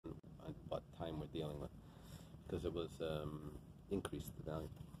dealing with, because it was increased the value.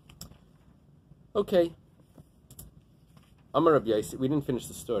 Okay. Amar Rabbi Yossi, we didn't finish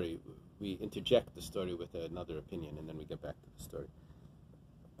the story. We interject the story with another opinion, and then we get back to the story.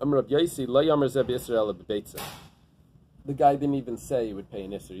 Amar Rabbi Yossi, Lo Yomer Zeh B'Yisrael B'Beitza. The guy didn't even say he would pay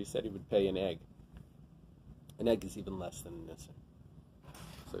an Isser. He said he would pay an egg. An egg is even less than an Isser.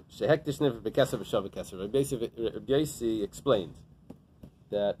 So, Shehektish Niv B'Kesev V'Shav B'Kesev. Rabbi Yossi explains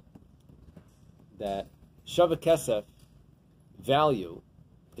that Shav Kesef value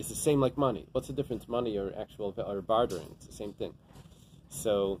is the same like money. What's the difference, money or actual or bartering? It's the same thing.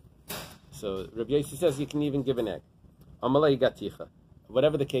 So Rabbi Yossi says you can even give an egg. Amalei gaticha.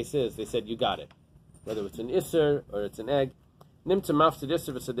 Whatever the case is, they said you got it. Whether it's an isser or it's an egg. Nimta mafsid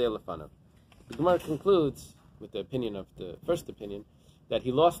isser v'sadei lefanav. The Gemara concludes with the opinion of the first opinion that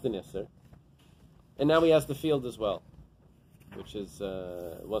he lost an isser, and now he has the field as well, which is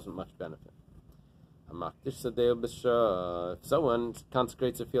wasn't much benefit. If someone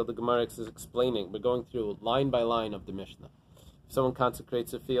consecrates a field, the Gemara is explaining, we're going through line by line of the Mishnah. If someone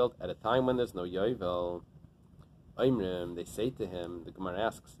consecrates a field at a time when there's no yovel, Aimrim, they say to him, the Gemara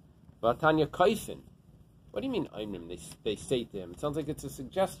asks, Vatanya kaifin. What do you mean Aimrim? They say to him. It sounds like it's a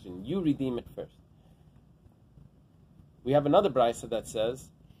suggestion. You redeem it first. We have another brisa that says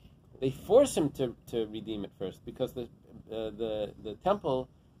they force him to redeem it first because the temple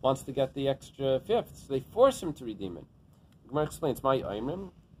wants to get the extra fifth, so they force him to redeem it. Gemara explains, my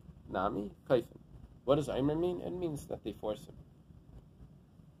Aimrim, Nami, Kaifin. What does Aimrim mean? It means that they force him.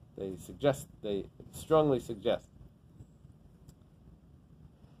 They strongly suggest.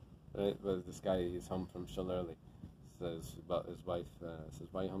 Right? Well, this guy is home from shul early. Says about his wife, says,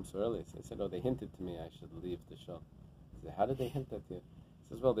 why are you home so early? So he said, they hinted to me I should leave the shul. He said, how did they hint that to you?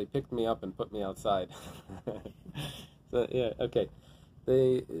 He says, well, they picked me up and put me outside. So, yeah, okay.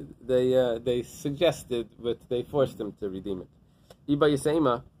 They suggested, but they forced him to redeem it. Iba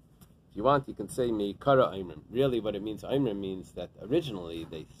Yisema, if you want, you can say me kara Aimrim. Really, what it means, Aimrim means that originally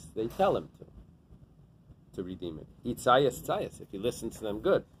they tell him to redeem it. Itzayas tzayas. If he listens to them,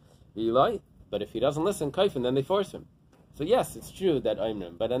 good. But if he doesn't listen, kaifin, then they force him. So yes, it's true that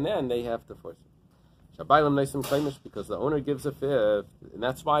Aimrim, but and then they have to force him. Shabaylam neisim klaimish, because the owner gives a fifth, and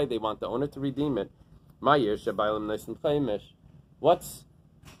that's why they want the owner to redeem it. Ma'ir shabaylam neisim klaimish. What's...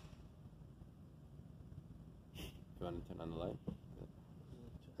 You want to turn on the light?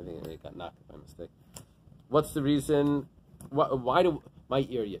 I think it got knocked by mistake. What's the reason? Why do... My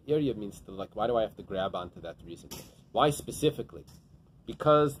area means to, like, why do I have to grab onto that reason? Why specifically?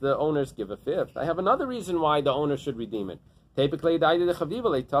 Because the owners give a fifth. I have another reason why the owner should redeem it.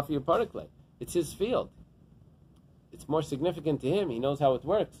 It's his field. It's more significant to him. He knows how it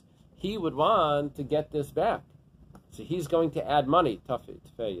works. He would want to get this back. So he's going to add money.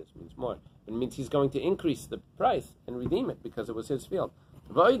 Tfeyes means more. It means he's going to increase the price and redeem it because it was his field.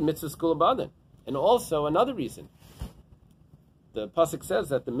 And also another reason. The pasuk says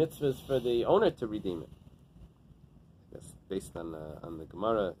that the mitzvah is for the owner to redeem it. Yes, based on the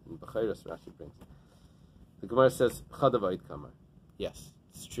Gemara in Bechayros, Rashi brings. The Gemara says Chadavayit Kamar. Yes,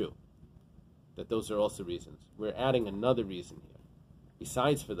 it's true. That those are also reasons. We're adding another reason here,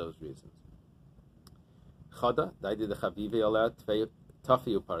 besides for those reasons.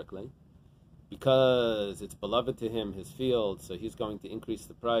 Because it's beloved to him, his field, so he's going to increase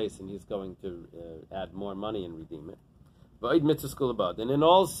the price and he's going to add more money and redeem it. And then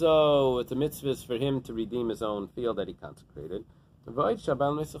also it's a mitzvah for him to redeem his own field that he consecrated. And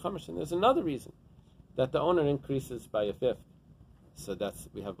there's another reason, that the owner increases by a fifth. So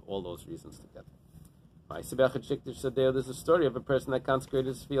we have all those reasons together. There's a story of a person that consecrated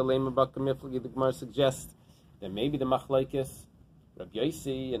his field. The Gemara suggests that maybe the machlokes, Rabbi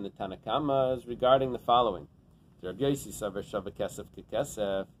Yossi and the Tanakama, is regarding the following. Rabbi Yossi savar shava kesef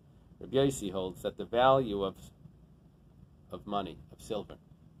kekesef. Rabbi Yossi holds that the value of money, of silver,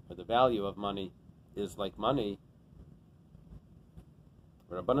 or the value of money is like money.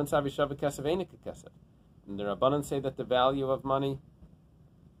 Rabbanan savar shava kesef einik kekesef. And the Rabbanan say that the value of money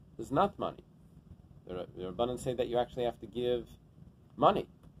is not money. The Rabbanan say that you actually have to give money.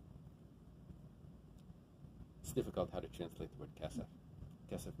 It's difficult how to translate the word kesef.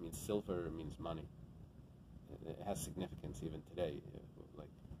 Kesef means silver, it means money. It has significance even today, like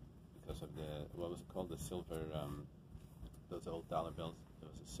because of what was it called? The silver, those old dollar bills. There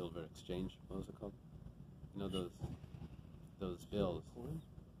was a silver exchange. What was it called? You know those bills.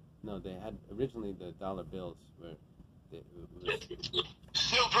 No, they had originally the dollar bills were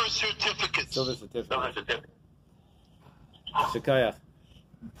silver certificates. Silver certificates. Shekayach.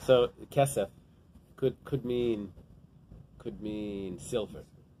 So kesef could mean silver,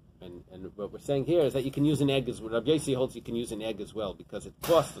 And what we're saying here is that you can use an egg as well. Rabbi Yossi holds you can use an egg as well because it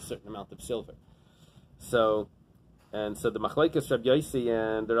costs a certain amount of silver. So the machlekes Rabbi Yossi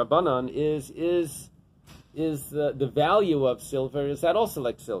and the Rabbanan is the value of silver, is that also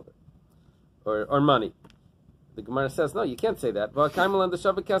like silver or money? The Gemara says, no, you can't say that.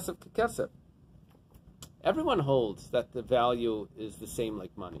 Everyone holds that the value is the same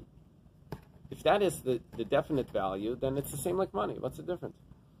like money. If that is the definite value, then it's the same like money. What's the difference?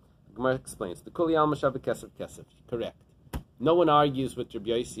 The Gemara explains, the kuli alma shava kesef kesef. Correct. No one argues with Rabbi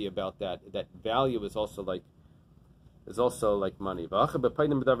Yossi about that. That value is also like money. There's an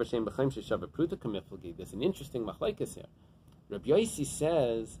interesting machlekes here. Rabbi Yossi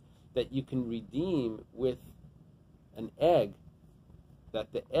says that you can redeem with an egg,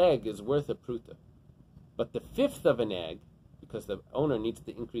 that the egg is worth a pruta. But the fifth of an egg, because the owner needs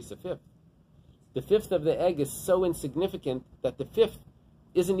to increase a fifth, the fifth of the egg is so insignificant that the fifth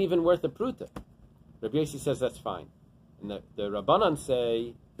isn't even worth a pruta. Rabbi Yossi says that's fine. And the Rabbanan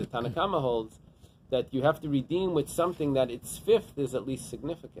say, the Tanakama holds, that you have to redeem with something that its fifth is at least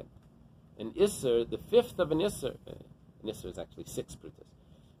significant. An Isser, the fifth of an Isser is actually 6 prutas,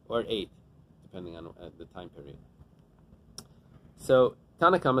 or 8, depending on the time period. So,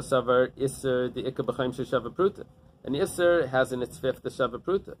 Tanakama Savar, Isser, the Ikka B'chaim Shava Pruta. An Isser has in its fifth the Shava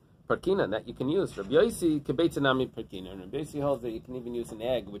Pruta. Parkina, that you can use. Rabbi Yossi, Kebeitanami Parkina. And Rabbi Yossi holds that you can even use an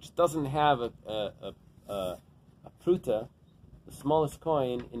egg, which doesn't have a Pruta, the smallest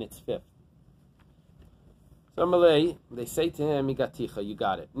coin, in its fifth. So Malay, they say to him, "Igaticha, you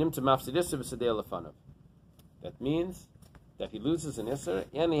got it." Nimta mafsid iser v'sadei lefanov. That means that he loses an iser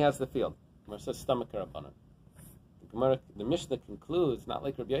and he has the field. Gemara says stomach rabbanon. The Mishnah concludes not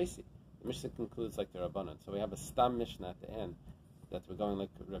like Rabbi Yossi. The Mishnah concludes like the Rabbanon. So we have a stam Mishnah at the end that we're going like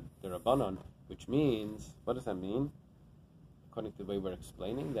the Rabbanon, which means, what does that mean? According to the way we're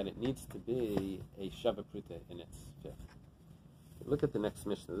explaining, that it needs to be a shava pruta in its fifth. Look at the next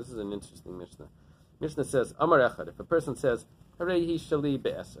Mishnah. This is an interesting Mishnah. Mishnah says, Amar Echad, if a person says, Harehi shali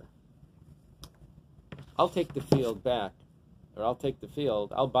be'eser, I'll take the field back, or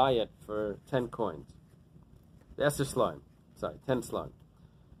I'll buy it for 10 coins. Be'eser slime. 10 slime.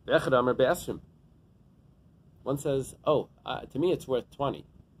 Echad Amar be'esrim. One says, to me it's worth 20.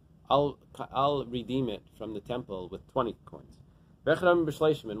 I'll redeem it from the temple with 20 coins. Echad Amar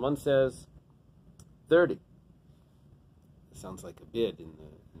b'shleishim, and one says 30. It sounds like a bid in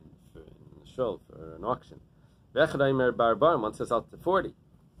the shul for an auction. Echad Amar b'arbar, one says out to 40.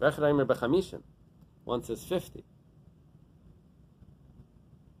 Echad Amar b'chamishim, one says 50.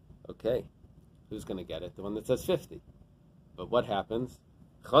 Okay, who's going to get it? The one that says 50. But what happens?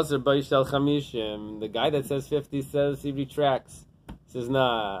 Chazer b'yishel chamishim. The guy that says 50 says he retracts. Says,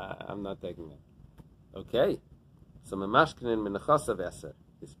 nah, I'm not taking it. Okay. So memashkinin min nechasav eser.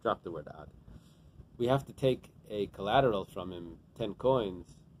 He's dropped the word ad. We have to take a collateral from him, 10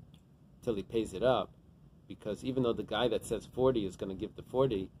 coins, till he pays it up, because even though the guy that says 40 is going to give the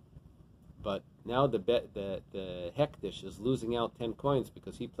 40, but now the hektish is losing out 10 coins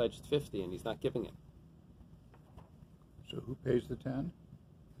because he pledged 50 and he's not giving it. So who pays the 10?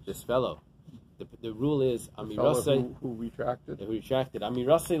 This fellow. The rule is Amirase who retracted. Who retracted.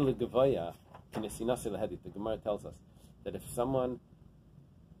 Amirase legavaya kinesinase lehedit. The Gemara tells us that if someone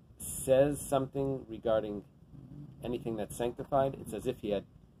says something regarding anything that's sanctified, it's as if he had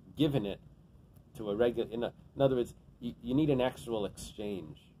given it to a regular. In other words, you need an actual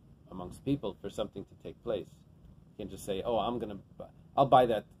exchange amongst people for something to take place. You can't just say, I'll buy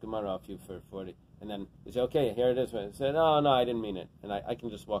that Gemara off you for 40. And then they say, okay, here it is. I said, no, I didn't mean it. And I can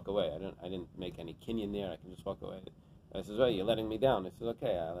just walk away. I didn't make any kinyan there. I can just walk away. I says, well, you're letting me down. I says,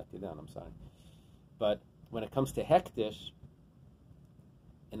 okay, I let you down. I'm sorry. But when it comes to hektish,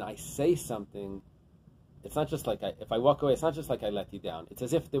 and I say something, it's not just like if I walk away, it's not just like I let you down. It's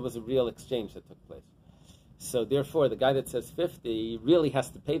as if there was a real exchange that took place. So therefore, the guy that says 50 really has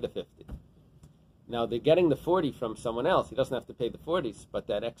to pay the 50. Now, they're getting the 40 from someone else. He doesn't have to pay the 40s, but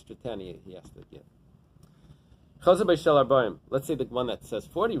that extra 10 he has to give. Let's say the one that says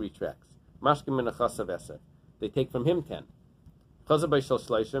 40 retracts. They take from him 10.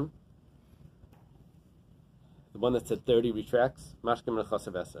 The one that said 30 retracts. The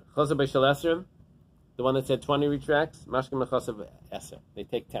one that said 20 retracts. They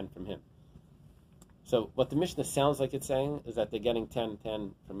take 10 from him. So what the Mishnah sounds like it's saying is that they're getting 10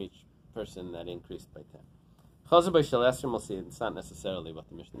 from each person that increased by 10. We'll see. It's not necessarily what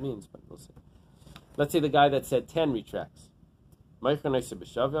the Mishnah means, but we'll see. Let's say the guy that said 10 retracts. They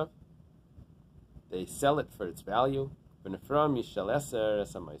sell it for its value. And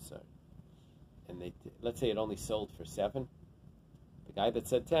let's say it only sold for 7. The guy that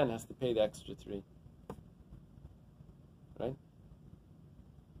said 10 has to pay the extra 3. Right?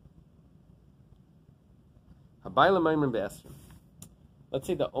 Let's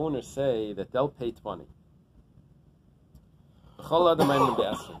say the owners say that they'll pay 20.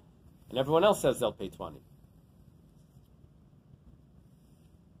 And everyone else says they'll pay 20.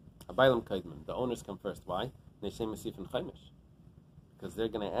 The owners come first. Why? Because they're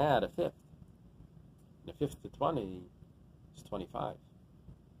going to add a fifth. And a fifth to 20 is 25.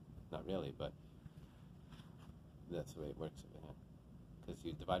 Not really, but that's the way it works over here. Because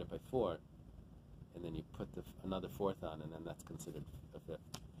you divide it by 4, and then you put another fourth on, and then that's considered a fifth.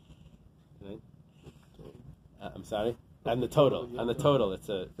 Right? I'm sorry? And the total. It's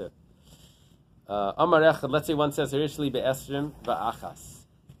a fifth. Amar Echad, let's say one says, Hirishli be'esrim va'achas.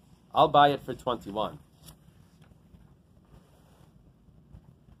 I'll buy it for 21.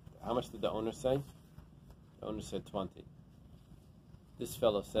 How much did the owner say? The owner said 20. This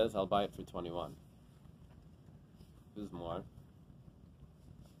fellow says, I'll buy it for 21. Who's more?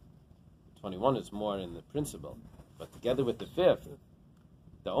 21 is more in the principal. But together with the fifth,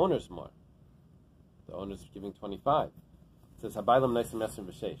 the owner's more. The owner's giving 25. It says, Habaylam Naisim Esrim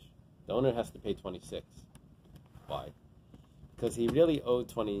V'Sheish. The owner has to pay 26. Why? Because he really owed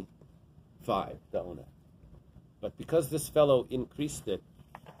 25, the owner. But because this fellow increased it,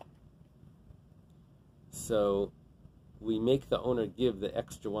 so we make the owner give the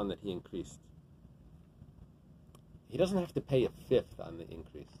extra one that he increased. He doesn't have to pay a fifth on the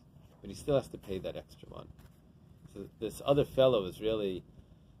increase, but he still has to pay that extra one. So this other fellow is really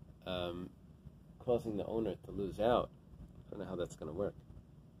causing the owner to lose out. I don't know how that's going to work.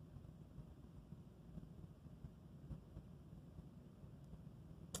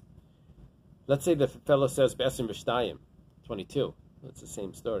 Let's say the fellow says Be'esrim v'shtayim, 22. That's the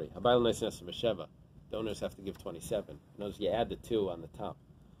same story. Habayil Naisim Esrim v'sheva. The owners have to give 27. Notice you add the 2 on the top.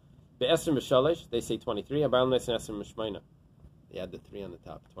 Be'esrim v'shalish, they say 23. Habayil Naisim Esrim v'shmeina. They add the 3 on the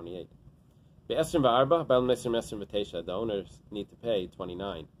top, 28. Be'esrim v'arba, Habayil Naisim Esrim v'teisha. The owners need to pay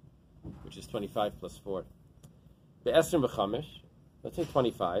 29, which is 25 plus 4. Be'esrim v'chamish, let's say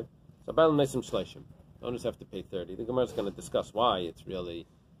 25. So Habayil Naisim shleishim. The owners have to pay 30. The Gemara is going to discuss why it's really...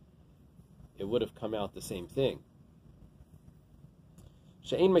 it would have come out the same thing.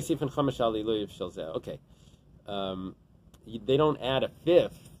 Okay. They don't add a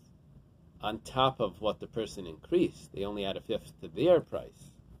fifth on top of what the person increased. They only add a fifth to their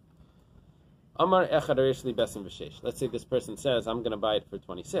price. Let's say this person says, I'm going to buy it for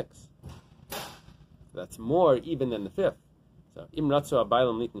 26. That's more even than the fifth. So,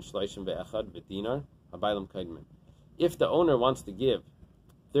 if the owner wants to give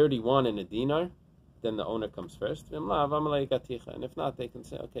 31 in a dinar, then the owner comes first. And if not, they can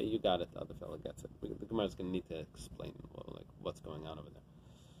say, okay, you got it, the other fellow gets it. The Gemara is going to need to explain what's going on over there.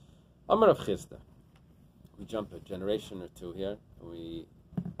 Amar Rav Chisda. We jump a generation or two here, and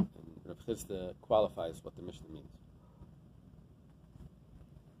Rav Chisda qualifies what the Mishnah means.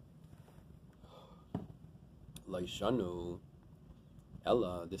 Laishanu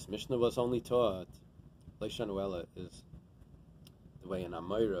Ella, this Mishnah was only taught. Laishanu Ella is the way an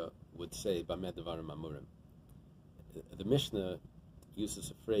Amira would say, Bameh Devarim Amurim. The Mishnah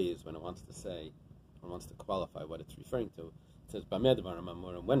uses a phrase when it wants to say, or wants to qualify what it's referring to. It says, Bameh Devarim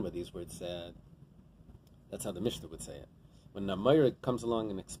Amurim. When were these words said? That's how the Mishnah would say it. When an Amira comes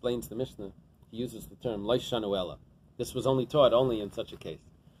along and explains the Mishnah, he uses the term, Laishanu Ella. This was only taught only in such a case.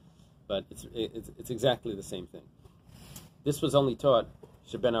 But it's exactly the same thing. This was only taught,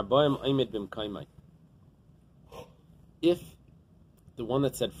 Sheben Arbaim Oimid Bim Kaimai. If the one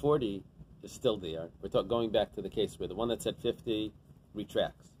that said 40 is still there. We're going back to the case where the one that said 50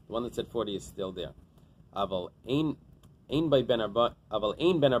 retracts. The one that said 40 is still there. But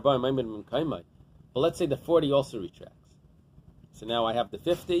let's say the 40 also retracts. So now I have the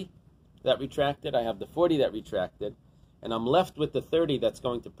 50 that retracted, I have the 40 that retracted, and I'm left with the 30 that's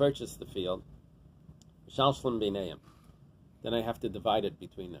going to purchase the field. Then I have to divide it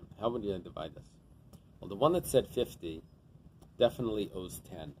between them. How would I divide this? Well, the one that said 50 definitely owes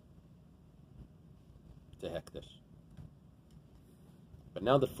 10 to Hekdesh. But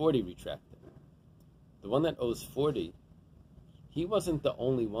now the 40 retracted. The one that owes 40, he wasn't the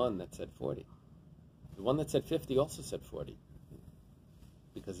only one that said 40. The one that said 50 also said 40.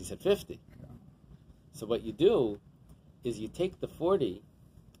 Because he said 50. So what you do is you take the 40,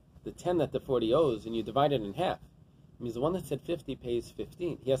 the 10 that the 40 owes, and you divide it in half. It means the one that said 50 pays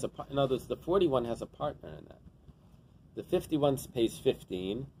 15. He has in other words, the 41 has a partner in that. The 51 pays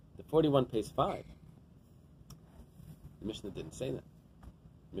 15, the 41 pays 5. The Mishnah didn't say that.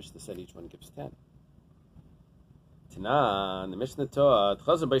 The Mishnah said each one gives 10. Tanan, the Mishnah taught,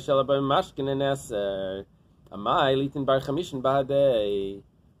 Chazer by Shalabay Mashkin and Eser, Amai Litin Bar Chamishin Bahadei.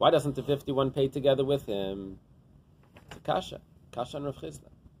 Why doesn't the 51 pay together with him? It's a Kasha. Kasha and Rav Chizda.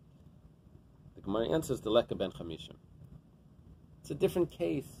 The Gemara answers the Leka ben Chamishim. It's a different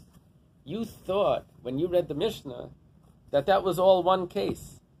case. You thought, when you read the Mishnah, that was all one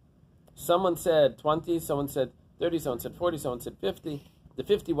case. Someone said 20, someone said 30, someone said 40, someone said 50. The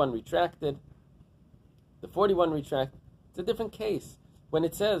 51 retracted. The 41 retracted. It's a different case. When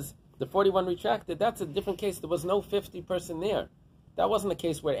it says the 41 retracted, that's a different case. There was no 50 person there. That wasn't a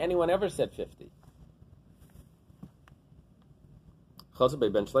case where anyone ever said 50. What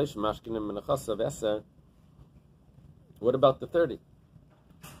about the 30?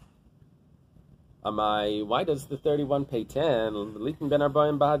 Why does the 31 pay 10?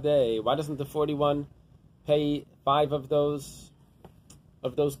 Why doesn't the 41 pay 5 of those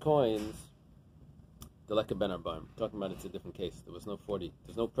coins? The Leka ben Arbaim. Talking about it's a different case. There was no 40.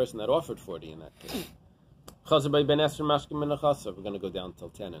 There's no person that offered 40 in that case. We're going to go down till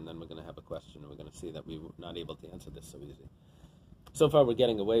 10, and then we're going to have a question, and we're going to see that we were not able to answer this so easy. So far, we're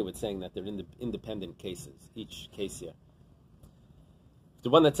getting away with saying that they're independent cases, each case here. The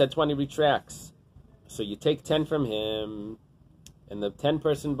one that said 20 retracts. So you take 10 from him, and the 10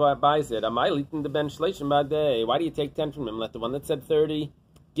 person buys it. Why do you take 10 from him? Let the one that said 30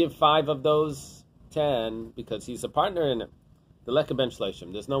 give 5 of those 10, because he's a partner in it. The Leka ben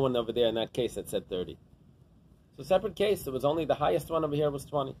Shleishim. There's no one over there in that case that said 30. So separate case. There was only the highest one over here was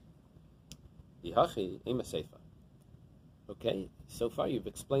 20. Okay, so far you've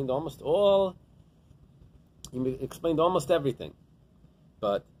explained almost everything.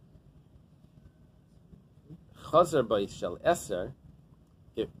 But Chazer by Shel Eser,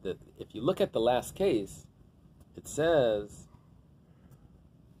 if you look at the last case, it says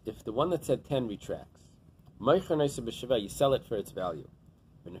if the one that said 10 retracts, you sell it for its value.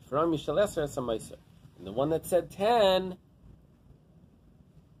 And the one that said 10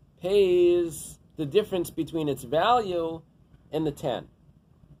 pays the difference between its value and the 10.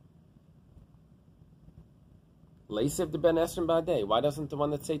 Why doesn't the one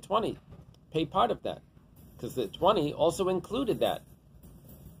that say 20 pay part of that? Because the 20 also included that.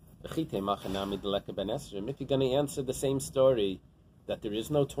 If you're going to answer the same story, that there is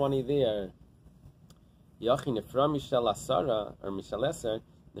no 20 there,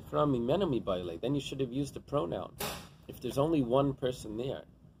 then you should have used a pronoun. If there's only one person there,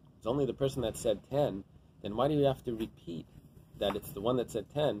 it's only the person that said 10, then why do you have to repeat that it's the one that said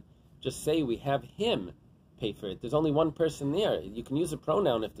 10? Just say we have him pay for it. There's only one person there. You can use a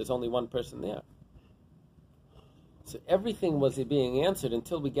pronoun if there's only one person there. So everything was being answered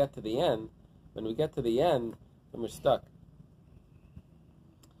until we get to the end. When we get to the end, then we're stuck.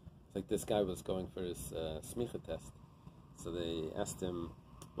 It's like this guy was going for his smicha test. So they asked him,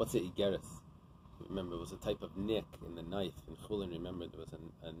 what's an igeris? Remember, it was a type of nick in the knife. In Chulin, remember, there was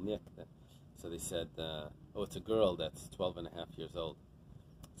a nick. So they said, it's a girl that's 12 and a half years old.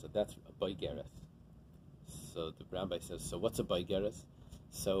 So that's a boigeris. So the rabbi says, so what's a boigeris?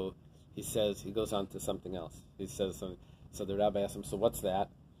 So he goes on to something else. He says something. So the rabbi asks him, so what's that?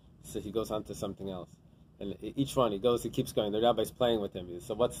 So he goes on to something else. And each one, he keeps going. The rabbi's playing with him.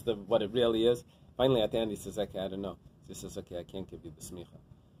 So what it really is? Finally, at the end, he says, okay, I don't know. So he says, okay, I can't give you the smicha.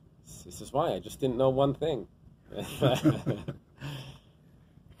 He says, why? I just didn't know one thing.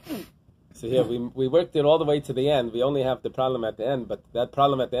 So here, we worked it all the way to the end. We only have the problem at the end, but that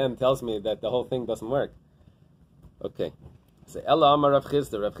problem at the end tells me that the whole thing doesn't work. Okay. So Ella Amar Rav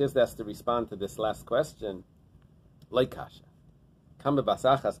Chizda. Rav Chizda has to respond to this last question. Like kasha. Kam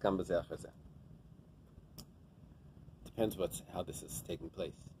b'basachas, kam b'zechazeh. Depends how this is taking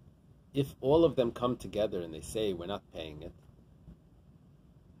place. If all of them come together and they say we're not paying it,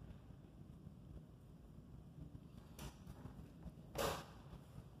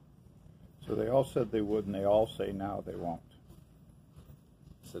 so they all said they would, and they all say now they won't.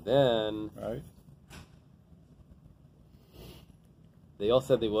 So then, right? They all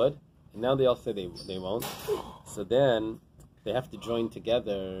said they would, and now they all say they won't. So then they have to join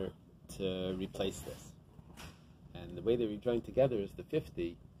together to replace this. And the way they join together is the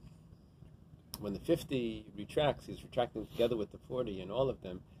 50. When the 50 retracts, he's retracting together with the 40, and all of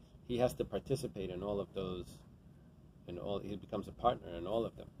them, he has to participate in all of those, he becomes a partner in all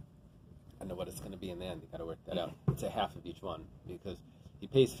of them. I don't know what it's going to be in the end. You got to work that out. It's a half of each one, because he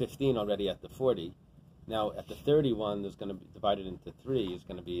pays 15 already at the 40. Now at the 31, there's going to be divided into 3. It's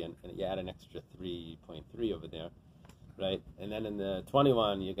going to be, you add an extra 3.3 over there, right? And then in the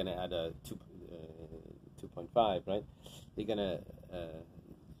 21, you're going to add a 2.5, right? You're going to,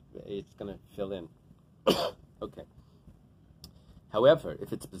 it's going to fill in. Okay. However,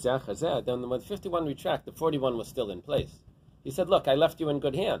 if it's B'zeh Chazeh, then when 51 retract, the 41 was still in place. He said, look, I left you in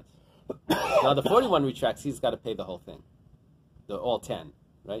good hands. Now the 41 retracts, he's got to pay the whole thing. All 10,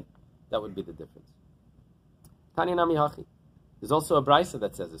 right? That would be the difference. Tanya Nami Hachi. There's also a brisa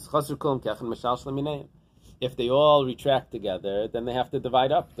that says this. If they all retract together, then they have to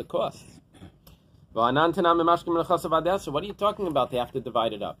divide up the costs. So what are you talking about? They have to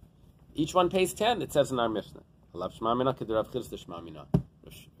divide it up. Each one pays 10, it says in our Mishnah. It must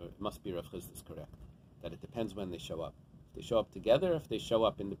be Rav Chisda's correct. That it depends when they show up. If they show up together, if they show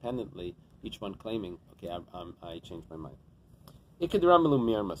up independently, each one claiming, okay, I changed my mind.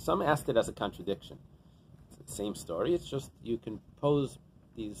 Some asked it as a contradiction. It's the same story, it's just you can pose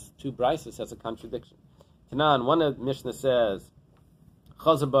these two brises as a contradiction. Tanan, one of Mishnah says,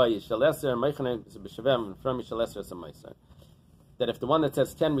 that if the one that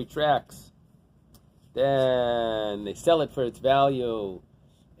says 10 retracts, then they sell it for its value,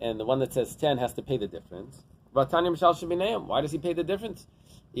 and the one that says 10 has to pay the difference. Why does he pay the difference?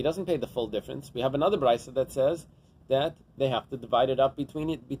 He doesn't pay the full difference. We have another brisa that says that they have to divide it up between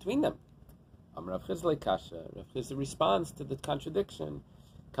them. Rav Chisda responds to the contradiction.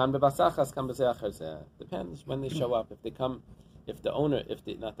 Depends when they show up. If the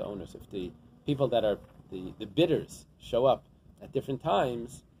people that are the bidders show up at different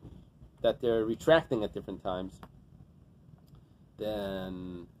times, that they're retracting at different times,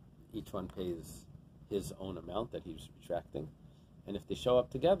 then each one pays his own amount that he's retracting. And if they show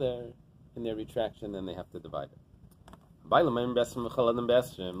up together in their retraction, then they have to divide it. Let's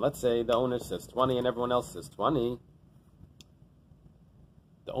say the owner says 20 and everyone else says 20.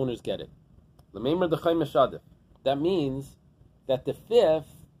 The owners get it. That means that the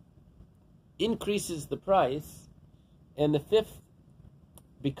fifth increases the price, and the fifth,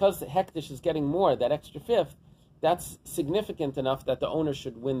 because the hektish is getting more, that extra fifth, that's significant enough that the owner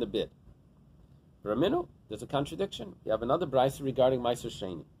should win the bid. For a minute, there's a contradiction. You have another brisa regarding Meiser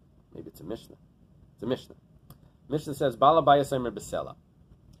Sheni. Maybe it's a Mishnah. It's a Mishnah. Mishnah says, Bala Bayas Omer Besela.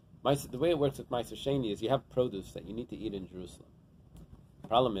 The way it works with Meiser Sheni is you have produce that you need to eat in Jerusalem. The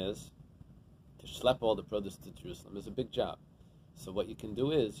problem is, to schlep all the produce to Jerusalem is a big job. So what you can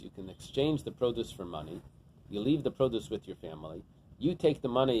do is, you can exchange the produce for money. You leave the produce with your family. You take the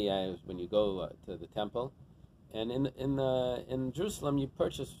money when you go to the temple, and in Jerusalem you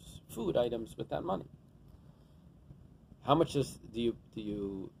purchase food items with that money. How much do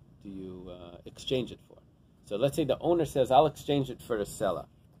you exchange it for? So let's say the owner says, I'll exchange it for a sela.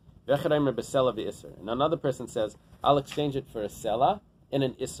 And another person says, I'll exchange it for a sela and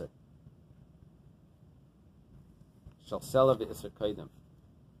an iser. Shall sela v'isser koidem.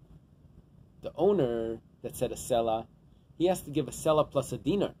 The owner that said a sela, he has to give a sela plus a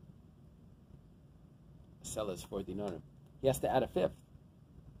dinar. A sela is 4 dinarim. He has to add a fifth.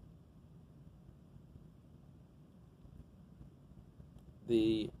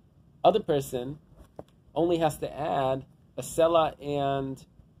 The other person only has to add a sela and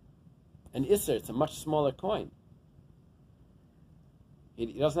an iser. It's a much smaller coin. He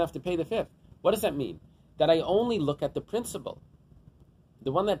doesn't have to pay the fifth. What does that mean? That I only look at the principal.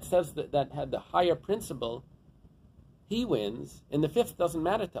 The one that says that had the higher principal, he wins, and the fifth doesn't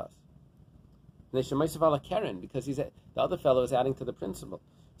matter to us. Because the other fellow is adding to the principal.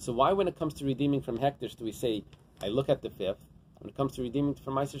 So why, when it comes to redeeming from hektish, do we say, I look at the fifth? When it comes to redeeming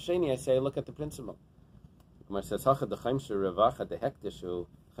from Meiser Sheni, I say, I look at the principal. Gemara says,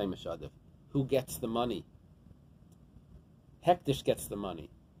 who gets the money? Hektish gets the money.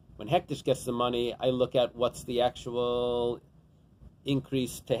 When hektish gets the money, I look at what's the actual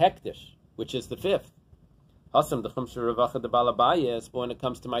increase to hektish, which is the fifth. But when it comes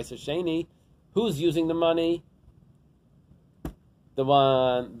to Meiser Sheni, who's using the money?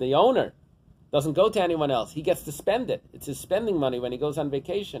 The owner. Doesn't go to anyone else. He gets to spend it. It's his spending money when he goes on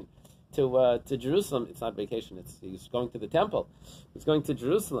vacation to Jerusalem. It's not vacation. He's going to the temple. He's going to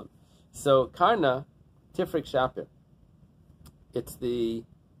Jerusalem. So Karna, Tifrik Shapir. It's the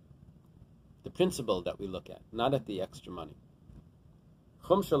principle that we look at, not at the extra money.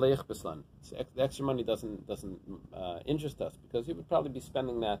 The extra money doesn't interest us because he would probably be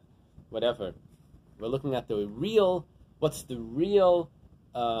spending that, whatever. We're looking at the real. What's the real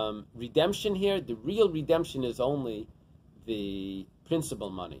redemption here? The real redemption is only the principal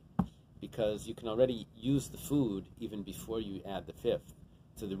money, because you can already use the food even before you add the fifth.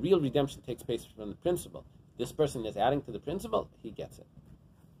 So the real redemption takes place from the principal. This person is adding to the principal, he gets it.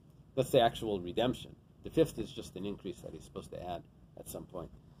 That's the actual redemption. The fifth is just an increase that he's supposed to add at some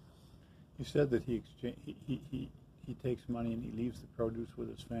point. You said that he takes money and he leaves the produce with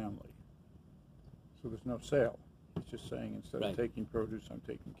his family. So there's no sale. It's just saying instead Right. of taking produce, I'm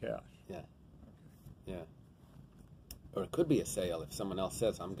taking cash. Yeah. Okay. Yeah. Or it could be a sale if someone else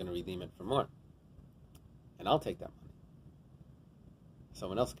says, I'm going to redeem it for more. And I'll take that money.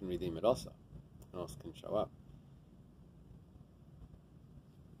 Someone else can redeem it also. Someone else can show up.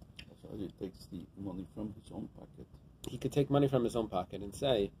 So he takes the money from his own pocket. He could take money from his own pocket and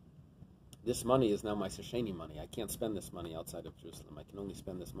say, this money is now my Sasheni money. I can't spend this money outside of Jerusalem. I can only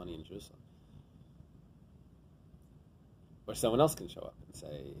spend this money in Jerusalem. Or someone else can show up and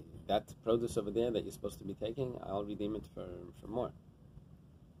say, that produce over there that you're supposed to be taking, I'll redeem it for more.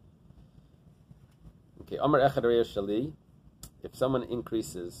 Okay, Amar Echad Reya Shali, if someone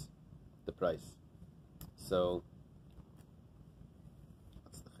increases the price. So,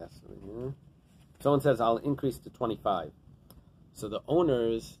 what's the chesed over here? Someone says, I'll increase to 25. So the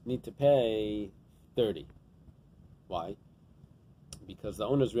owners need to pay 30. Why? Because the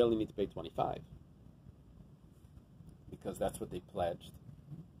owners really need to pay 25. Because that's what they pledged,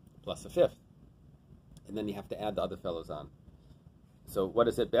 plus a fifth. And then you have to add the other fellows on. So what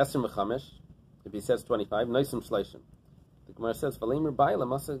is it? Be'eser mechamish. If he says 25, noisim shleishim. The Gemara says, V'leimer ba'ila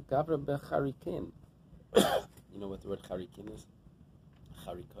masa gavra becharikin. You know what the word charikin is?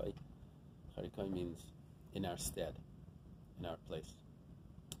 Charikai. Charikai means in our stead, in our place.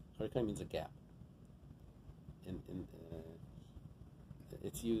 Charikai means a gap.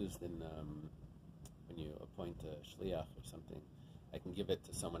 It's used in when you appoint a shliach or something. I can give it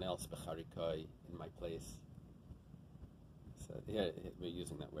to someone else, becharikai, in my place. So yeah, we're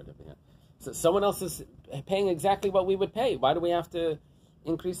using that word over here. So someone else is paying exactly what we would pay. Why do we have to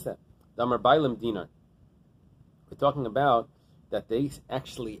increase that? Damar bailim dinar. We're talking about that they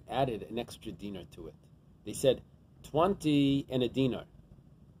actually added an extra dinar to it. They said 20 and a dinar.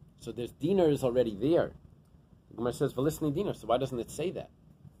 So there's dinars already there. The Gemara says, "V'lisni dinar." So why doesn't it say that?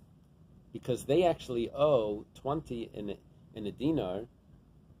 Because they actually owe 20 in a dinar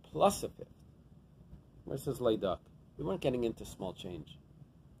plus a fifth. The Gemara says, "Leidak." We weren't getting into small change.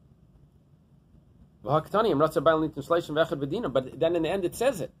 But then in the end it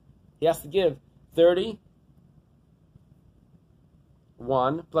says it. He has to give 31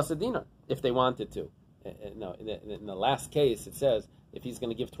 plus a dinar if they wanted to. No, in the last case it says if he's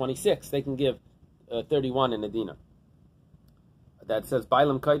going to give 26, they can give 31 in a dinar. That says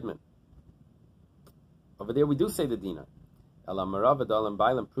Bailam Kaidman. Over there we do say the dinar. Elam Maravad Elam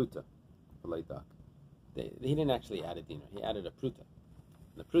Bailam Pruta. He didn't actually add a dinar. He added a pruta.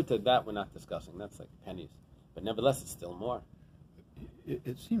 The pruta, that we're not discussing. That's like pennies. But nevertheless, it's still more.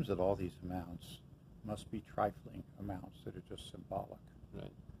 It seems that all these amounts must be trifling amounts that are just symbolic.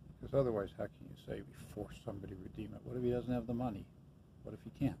 Right. Because otherwise, how can you say we force somebody to redeem it? What if he doesn't have the money? What if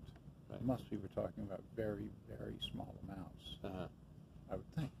he can't? Right. It must be we're talking about very, very small amounts, Uh-huh. I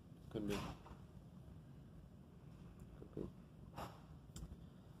would think. Could be. Could be.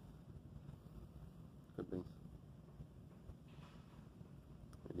 Could be.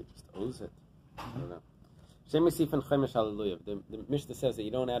 Maybe he just owes it. I don't know. The Mishnah says that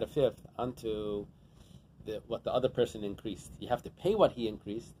you don't add a fifth onto what the other person increased. You have to pay what he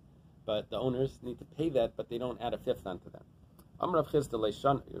increased, but the owners need to pay that, but they don't add a fifth onto that. Rav Chisda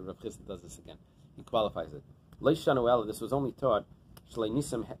does this again. He qualifies it. This was only taught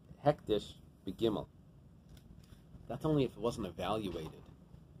Shleinisam hektish begimel. That's only if it wasn't evaluated.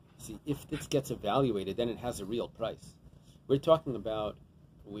 See, if this gets evaluated, then it has a real price. We're talking about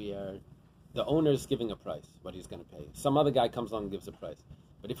the owner's giving a price, what he's going to pay. Some other guy comes along and gives a price.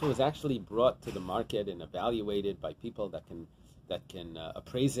 But if it was actually brought to the market and evaluated by people that can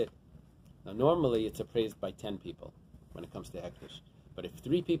appraise it, now normally it's appraised by 10 people when it comes to hektish. But if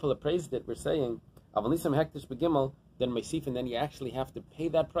 3 people appraised it, we're saying avalisam hektish begimel, then meisif, and then you actually have to pay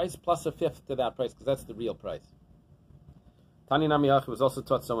that price plus a fifth to that price because that's the real price. Tani Namiyach was also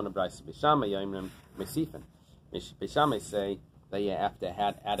taught someone a brayso. Beishamai yomrim meisifin. Beishamai say that you have to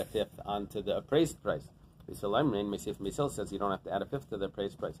add a fifth onto the appraised price. Beisil says you don't have to add a fifth to the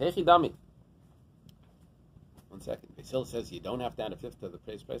appraised price. Hechidami. 1 second. Beisil says you don't have to add a fifth to the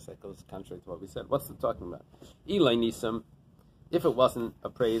appraised price. That goes contrary to what we said. What's it talking about? Elai Nisam, if it wasn't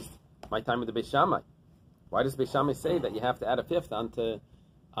appraised, my time with the Beishamai. Why does Beishamai say that you have to add a fifth onto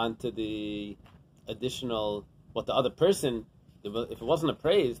the additional, what the other person, if it wasn't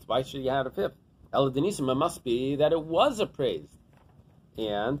appraised, why should you add a fifth? Eladenism, it must be that it was appraised.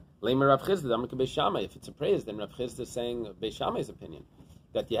 And Leimer Rav Chisda, Beishamai, if it's appraised, then Rav Chisda is saying Beishamai's opinion,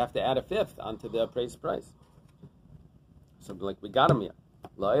 that you have to add a fifth onto the appraised price. So like we got him here.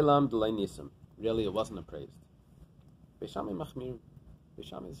 La'ilam d'lei nisim. Really, it wasn't appraised. Beishamai machmir.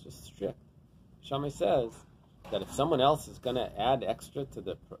 Beishamai is just strict. Beishamai says that if someone else is going to add extra to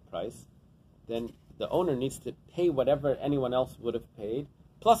the price, then the owner needs to pay whatever anyone else would have paid,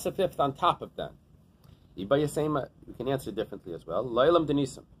 plus a fifth on top of that. We can answer differently as well. Lo'ilam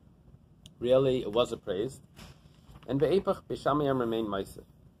denisim. Really, it was appraised. And be'epach Beishamayim remain ma'aseh.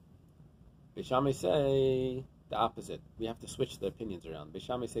 Beishamay say the opposite. We have to switch the opinions around.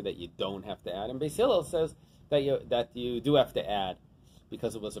 Beishamay say that you don't have to add, and Beis Hillel says that you do have to add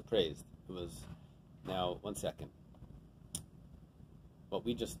because it was appraised. It was. Now, 1 second. What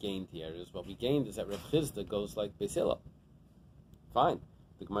we just gained here is that Reb Chizda goes like Beis Hillel. Fine.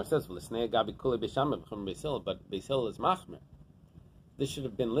 The Gemara says, but Beis Hillel is machmer. This should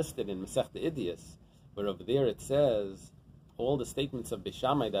have been listed in Masechta Idias, but over there it says all the statements of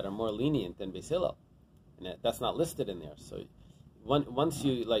Beishamai that are more lenient than Beis Hillel, and that's not listed in there. So once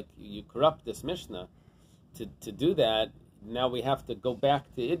you corrupt this Mishnah to do that, now we have to go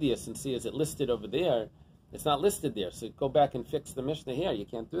back to Idias and see, is it listed over there? It's not listed there, so go back and fix the Mishnah here. You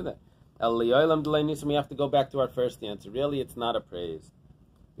can't do that. We have to go back to our first answer. Really, it's not appraised.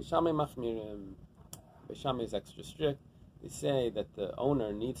 Beishamai machmirim. Beishamai is extra strict. They say that the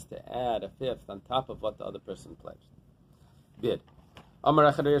owner needs to add a fifth on top of what the other person pledged. Bid.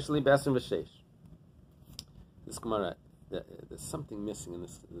 This Gemara, there's something missing in the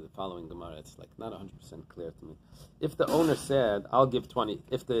following Gemara. It's like not 100% clear to me. If the owner said, I'll give 20,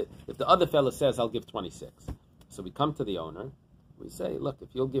 if the other fellow says, I'll give 26. So we come to the owner, we say, look,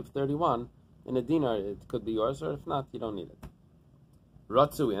 if you'll give 31, in a dinar, it could be yours, or if not, you don't need it.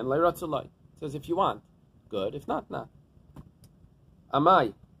 Ratzu in, lai ratzu lai. Says, if you want, good. If not, not.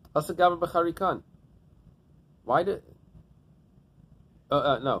 Amai, asagav b'charikan. Why did?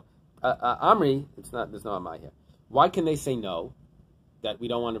 No. Amri, it's not. There's no amai here. Why can they say no? That we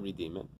don't want to redeem it.